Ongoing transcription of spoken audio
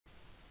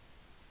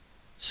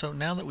So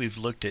now that we've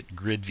looked at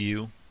grid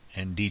view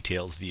and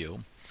details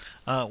view,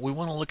 we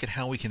want to look at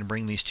how we can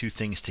bring these two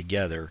things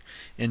together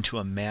into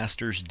a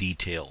master's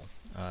detail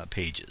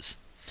pages.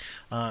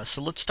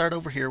 So let's start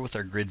over here with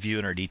our grid view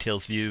and our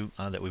details view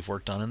that we've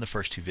worked on in the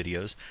first two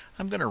videos.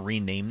 I'm going to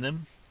rename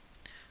them.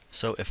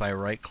 So if I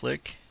right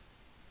click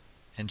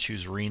and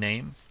choose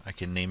rename, I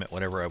can name it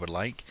whatever I would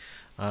like.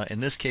 In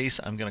this case,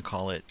 I'm going to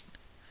call it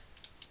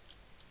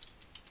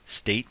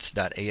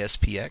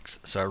states.aspx.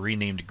 So I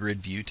renamed grid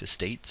view to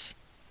states.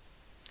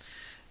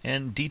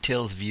 And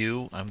details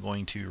view, I'm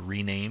going to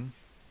rename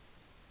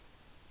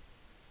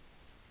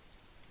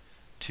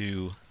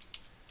to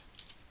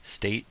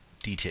state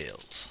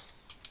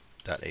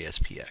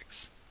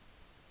details.aspx.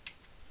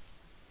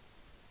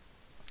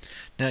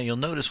 Now you'll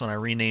notice when I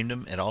renamed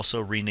them, it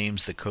also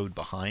renames the code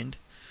behind.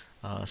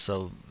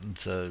 So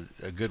it's a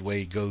good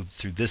way to go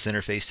through this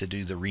interface to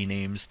do the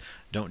renames.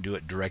 Don't do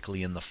it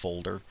directly in the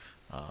folder,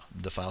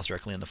 the files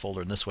directly in the folder.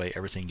 And this way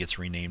everything gets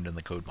renamed in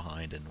the code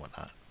behind and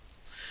whatnot.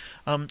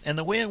 And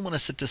the way I want to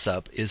set this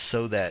up is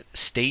so that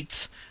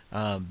states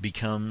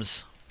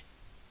becomes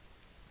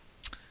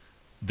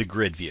the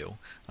grid view,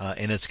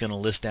 and it's going to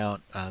list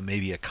out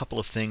maybe a couple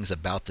of things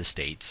about the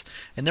states,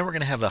 and then we're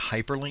going to have a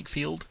hyperlink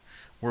field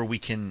where we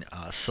can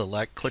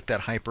click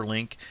that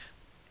hyperlink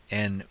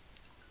and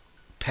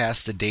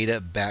pass the data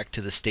back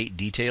to the state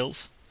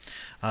details.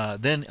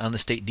 Then on the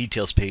state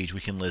details page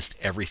we can list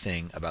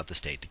everything about the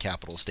state, the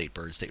capital, state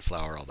bird, state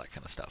flower, all that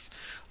kind of stuff,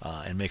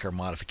 and make our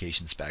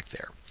modifications back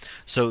there.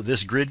 So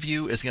this grid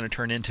view is going to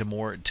turn into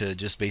more to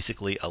just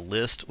basically a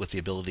list with the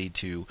ability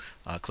to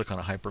click on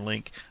a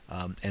hyperlink,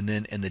 and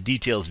then in the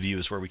details view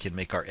is where we can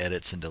make our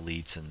edits and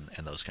deletes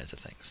and those kinds of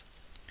things.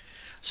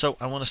 So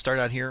I want to start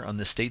out here on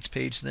the states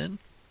page then.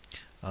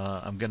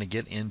 I'm going to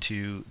get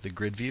into the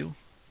grid view,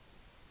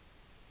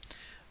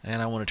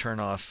 and I want to turn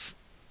off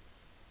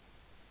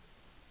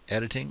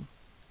editing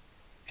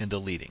and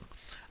deleting.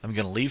 I'm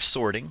going to leave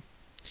sorting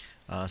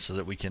so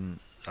that we can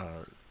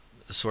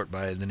sort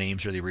by the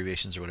names or the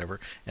abbreviations or whatever,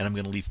 and I'm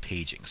going to leave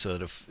paging so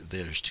that if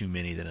there's too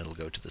many then it'll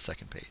go to the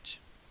second page.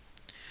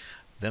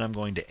 Then I'm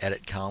going to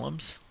edit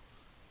columns,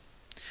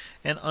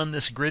 and on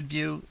this grid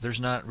view there's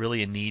not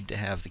really a need to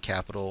have the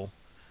capital,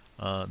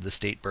 the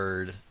state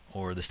bird,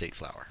 or the state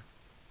flower.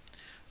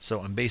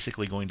 So I'm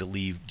basically going to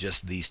leave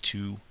just these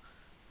two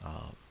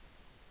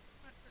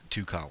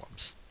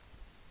columns.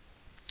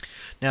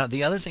 Now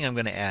the other thing I'm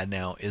going to add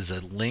now is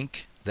a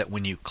link that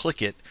when you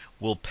click it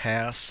will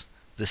pass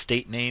the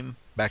state name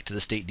back to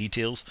the state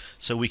details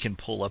so we can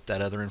pull up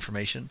that other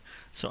information.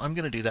 So I'm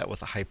going to do that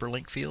with a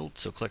hyperlink field.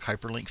 So click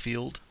hyperlink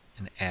field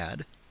and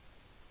add.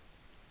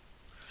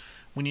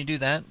 When you do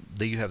that,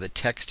 then you have a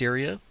text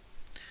area.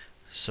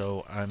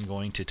 So I'm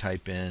going to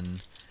type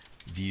in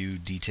view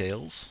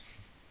details.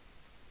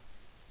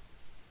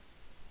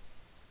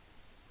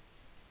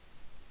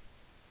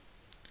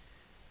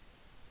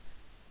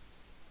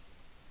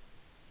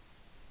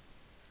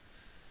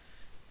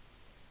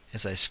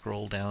 As I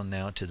scroll down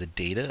now to the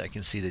data, I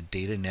can see the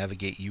data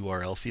navigate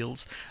URL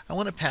fields. I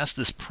want to pass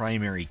this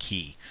primary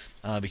key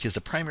because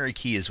the primary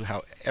key is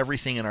how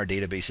everything in our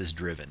database is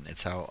driven.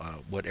 It's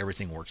how what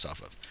everything works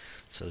off of.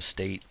 So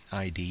state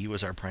ID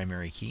was our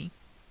primary key.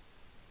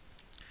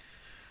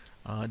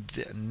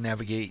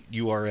 Navigate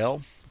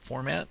URL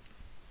format.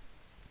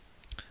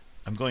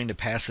 I'm going to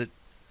pass it.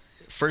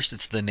 First,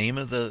 it's the name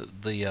of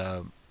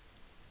the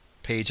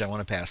page I want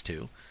to pass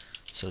to.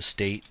 So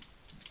state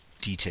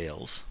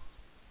details.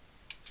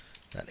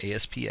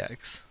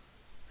 .aspx.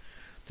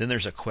 Then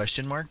there's a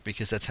question mark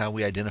because that's how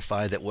we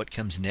identify that what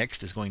comes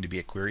next is going to be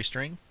a query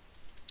string.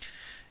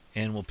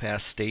 And we'll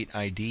pass state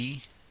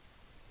ID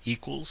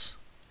equals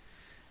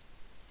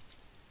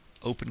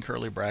open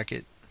curly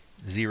bracket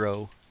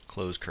 0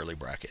 close curly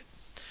bracket.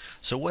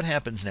 So what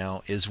happens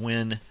now is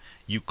when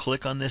you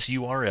click on this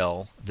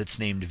URL that's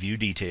named view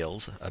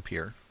details up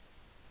here,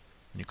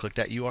 when you click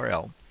that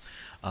URL,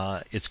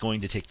 it's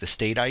going to take the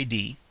state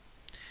ID.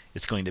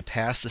 It's going to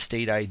pass the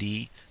state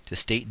ID to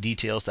state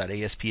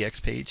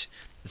details.aspx page.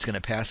 It's going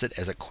to pass it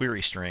as a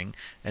query string,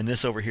 and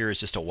this over here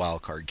is just a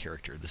wildcard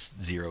character. This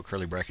 0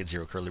 curly bracket,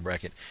 0 curly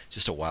bracket,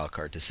 just a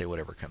wildcard to say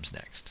whatever comes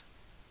next.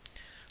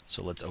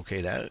 So let's OK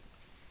that.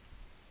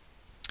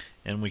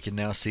 And we can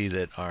now see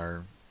that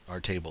our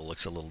table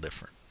looks a little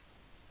different.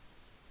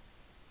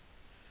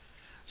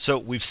 So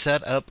we've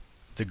set up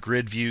the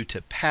grid view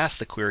to pass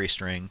the query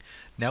string.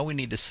 Now we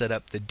need to set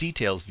up the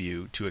details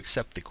view to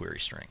accept the query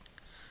string.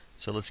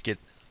 So let's get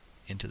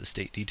into the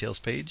state details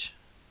page,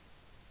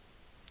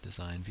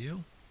 design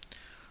view.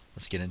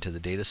 Let's get into the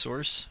data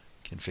source,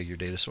 configure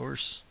data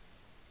source.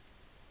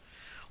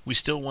 We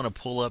still want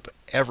to pull up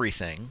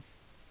everything.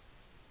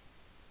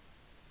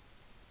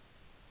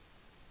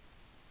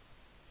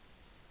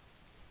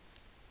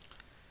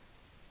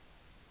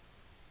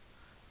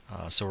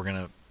 So we're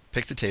going to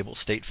pick the table,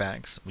 state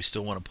facts. We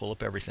still want to pull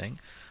up everything.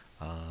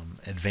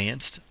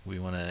 Advanced, we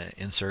want to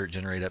insert,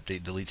 generate,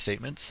 update, delete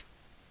statements.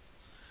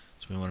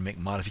 So we want to make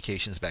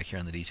modifications back here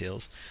on the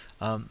details.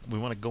 We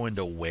want to go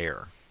into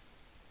where.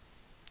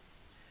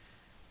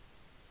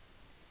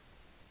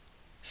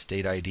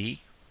 state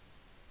ID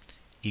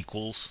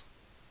equals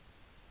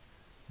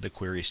the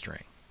query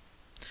string.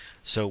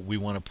 So we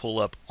want to pull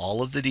up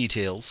all of the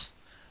details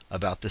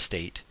about the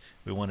state.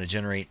 We want to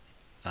generate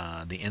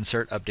the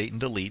insert, update,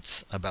 and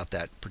deletes about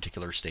that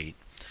particular state.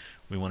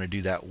 We want to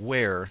do that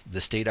where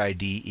the state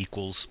ID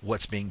equals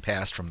what's being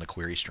passed from the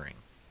query string.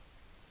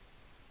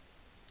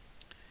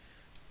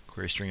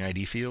 Query string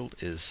ID field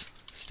is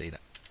state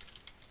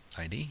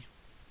ID.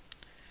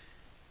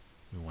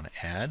 We want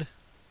to add.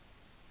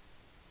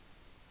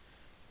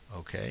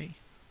 OK.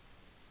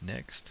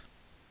 Next.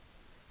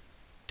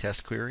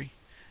 Test query.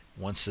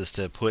 Wants us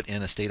to put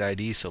in a state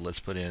ID, so let's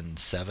put in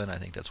 7. I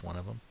think that's one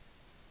of them.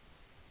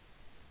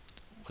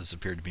 Was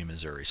appeared to be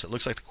Missouri. So it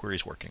looks like the query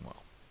is working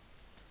well.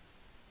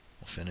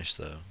 We'll finish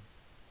and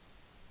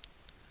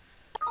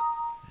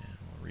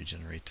we'll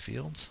regenerate the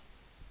fields.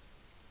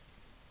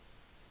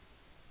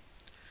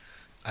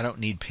 I don't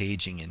need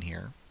paging in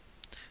here,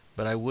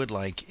 but I would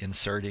like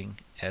inserting,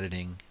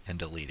 editing, and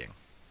deleting.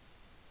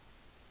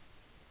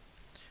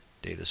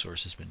 Data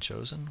source has been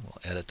chosen. We'll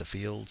edit the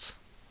fields.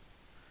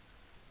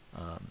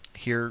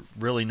 Here,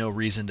 really no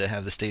reason to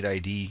have the state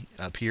ID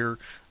up here.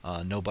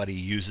 Nobody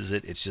uses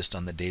it. It's just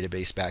on the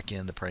database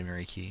backend, the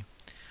primary key.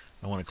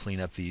 I want to clean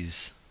up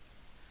these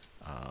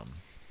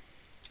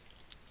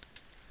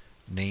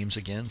names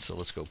again. So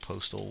let's go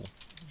postal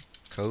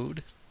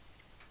code,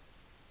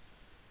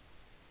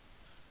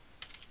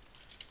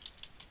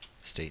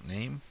 state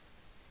name,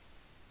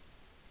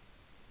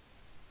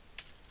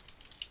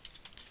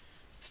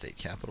 state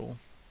capital,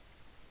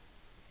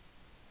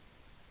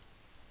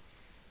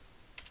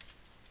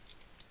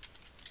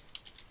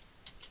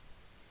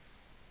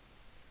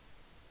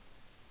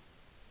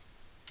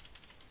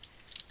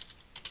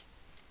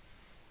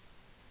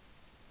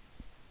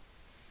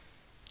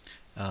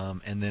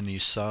 and then you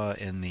saw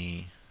in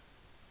the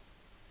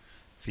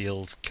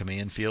fields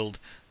command field,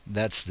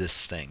 that's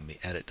this thing, the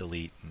edit,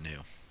 delete, new.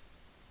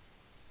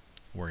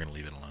 We're going to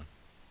leave it alone.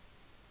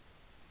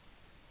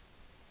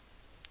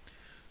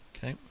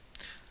 Okay.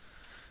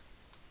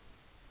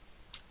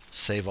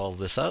 Save all of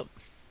this up.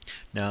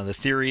 Now the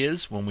theory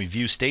is when we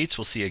view states,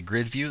 we'll see a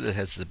grid view that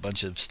has a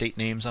bunch of state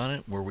names on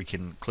it where we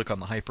can click on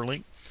the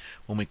hyperlink.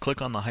 When we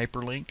click on the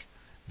hyperlink,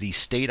 the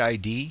state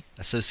ID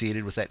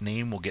associated with that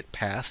name will get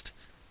passed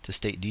to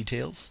state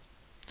details.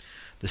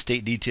 The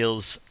state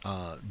details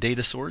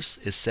data source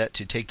is set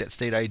to take that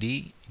state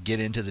ID, get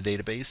into the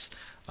database,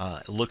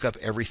 look up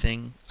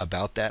everything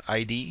about that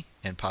ID,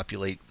 and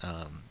populate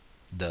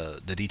the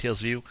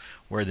details view,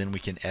 where then we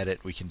can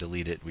edit, we can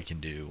delete it, we can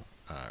do,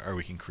 or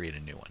we can create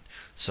a new one.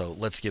 So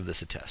let's give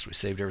this a test. We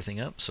saved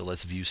everything up, so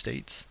let's view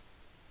states.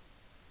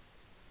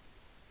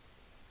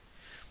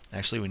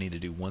 Actually, we need to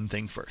do one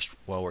thing first.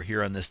 While we're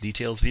here on this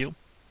details view,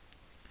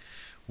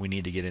 we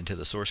need to get into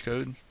the source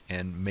code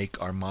and make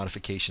our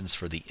modifications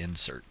for the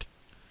insert.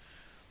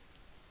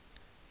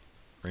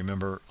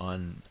 Remember,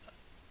 on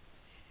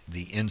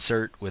the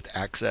insert with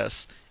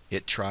access,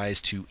 it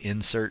tries to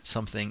insert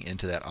something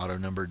into that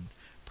auto-numbered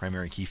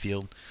primary key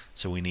field.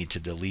 So we need to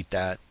delete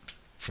that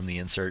from the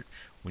insert.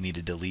 We need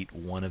to delete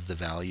one of the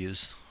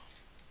values.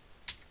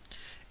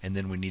 And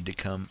then we need to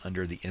come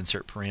under the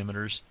insert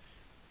parameters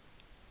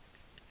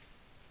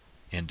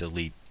and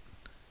delete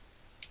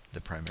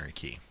the primary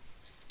key.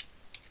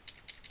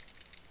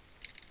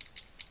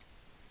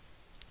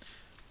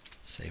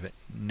 Save it.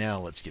 Now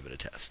let's give it a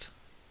test.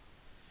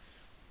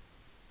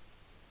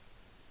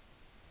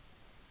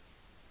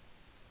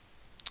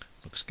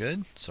 Looks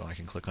good. So I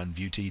can click on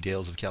View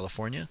Details of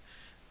California,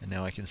 and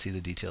now I can see the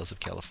details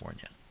of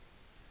California.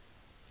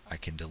 I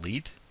can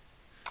delete.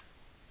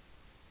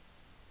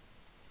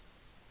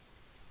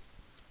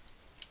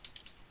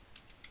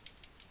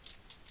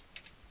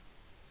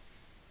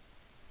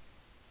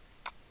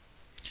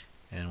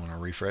 And when I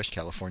refresh,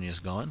 California is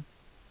gone.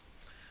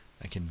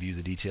 I can view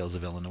the details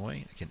of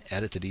Illinois. I can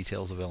edit the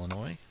details of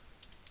Illinois.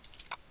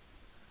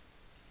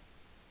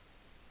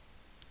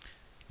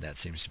 That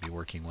seems to be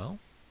working well.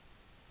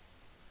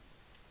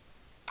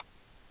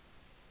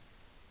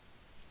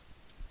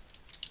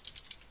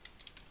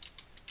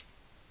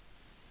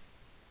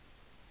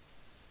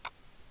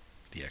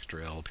 The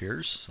extra L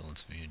appears, so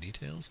let's view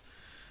details.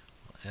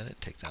 We'll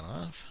edit, take that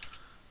off.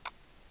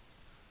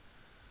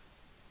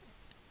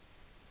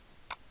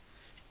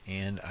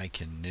 And I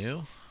can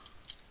new.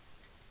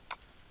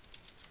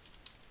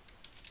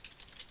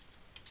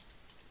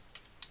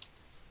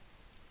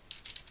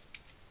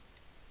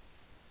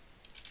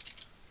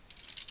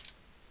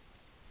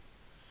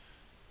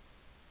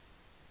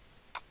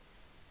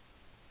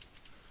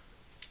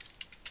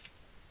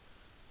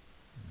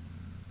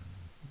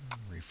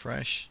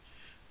 Refresh,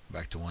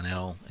 back to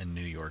 1L, and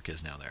New York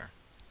is now there.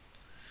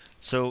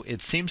 So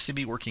it seems to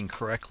be working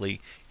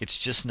correctly. It's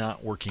just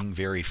not working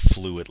very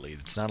fluidly.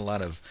 It's not a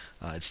lot of,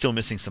 it's still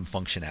missing some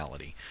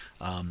functionality.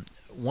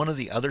 One of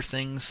the other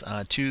things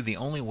too, the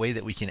only way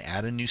that we can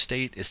add a new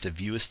state is to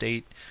view a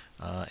state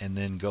and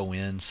then go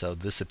in. So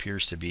this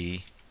appears to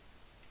be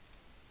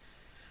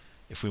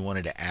If we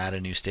wanted to add a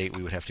new state,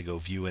 we would have to go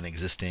view an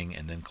existing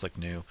and then click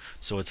new.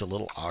 So it's a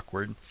little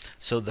awkward.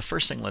 So the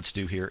first thing let's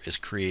do here is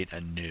create a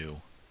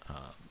new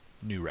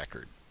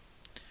record.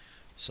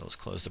 So let's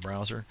close the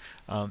browser.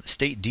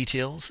 State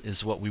details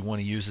is what we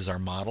want to use as our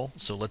model.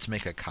 So let's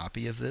make a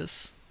copy of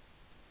this.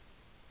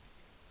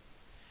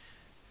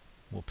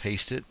 We'll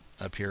paste it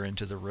up here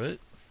into the root.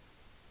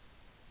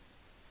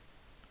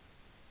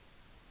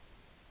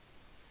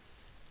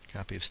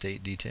 Copy of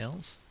state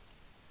details.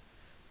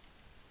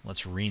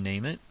 Let's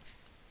rename it.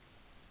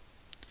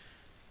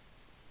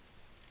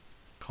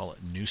 Call it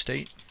new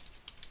state.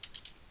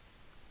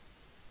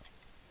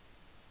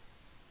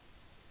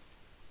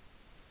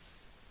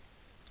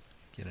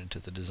 Get into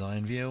the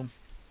design view.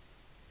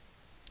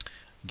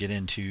 Get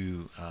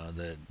into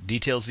the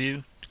details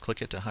view.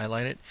 Click it to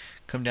highlight it.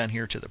 Come down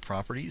here to the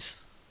properties,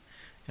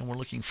 and we're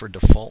looking for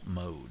default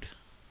mode.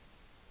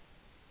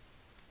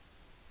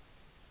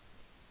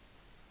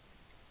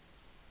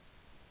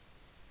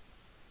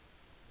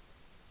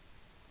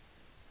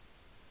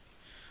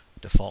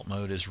 Default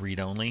mode is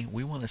read-only.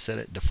 We want to set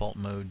it default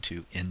mode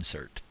to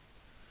insert.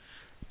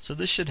 So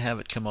this should have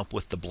it come up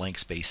with the blank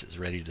spaces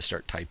ready to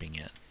start typing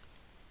in.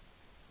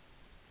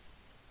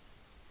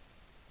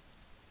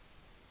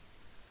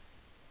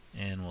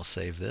 And we'll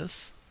save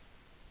this.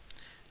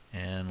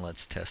 And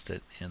let's test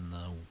it in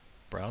the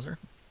browser.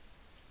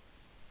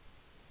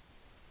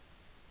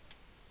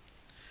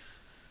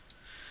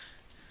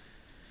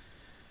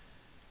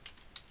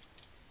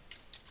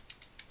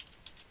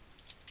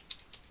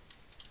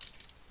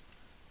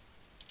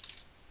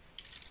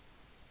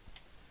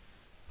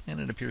 And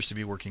it appears to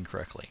be working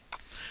correctly.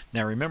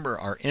 Now remember,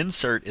 our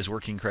insert is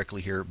working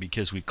correctly here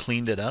because we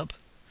cleaned it up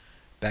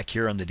back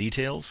here on the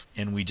details,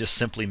 and we just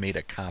simply made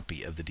a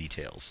copy of the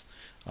details.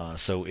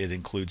 So it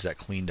includes that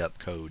cleaned up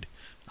code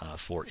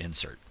for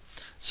insert.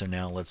 So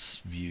now let's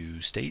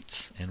view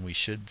states, and we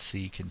should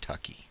see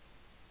Kentucky.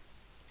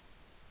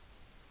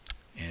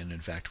 And in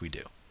fact we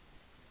do.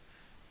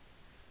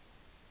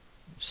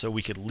 So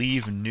we could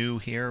leave new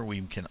here.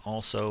 We can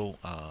also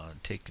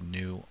take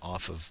new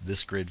off of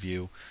this grid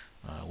view,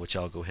 which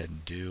I'll go ahead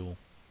and do.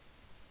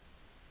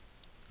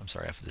 I'm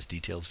sorry, off of this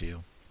details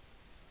view.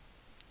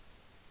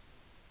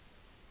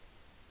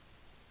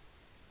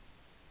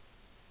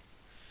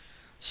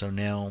 So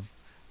now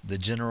the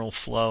general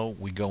flow,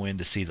 we go in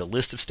to see the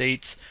list of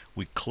states.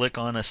 We click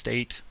on a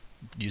state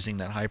using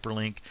that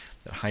hyperlink.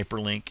 That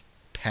hyperlink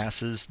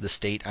passes the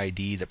state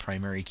ID, the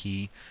primary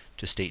key,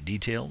 to state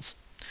details.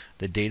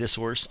 The data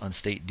source on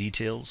state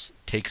details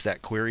takes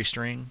that query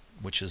string,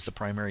 which is the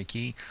primary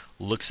key,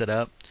 looks it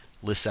up,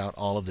 lists out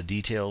all of the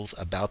details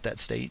about that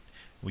state.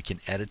 We can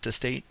edit the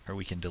state or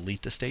we can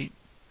delete the state.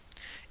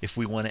 If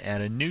we want to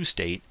add a new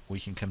state, we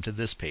can come to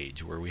this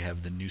page where we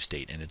have the new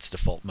state, and its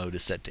default mode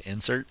is set to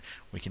insert.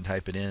 We can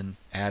type it in,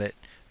 add it,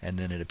 and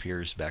then it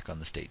appears back on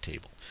the state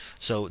table.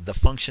 So the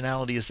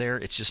functionality is there,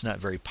 it's just not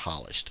very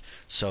polished.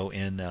 So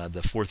in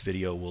the fourth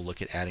video, we'll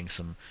look at adding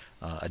some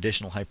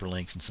additional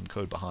hyperlinks and some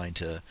code behind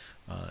to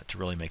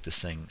really make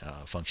this thing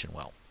function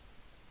well.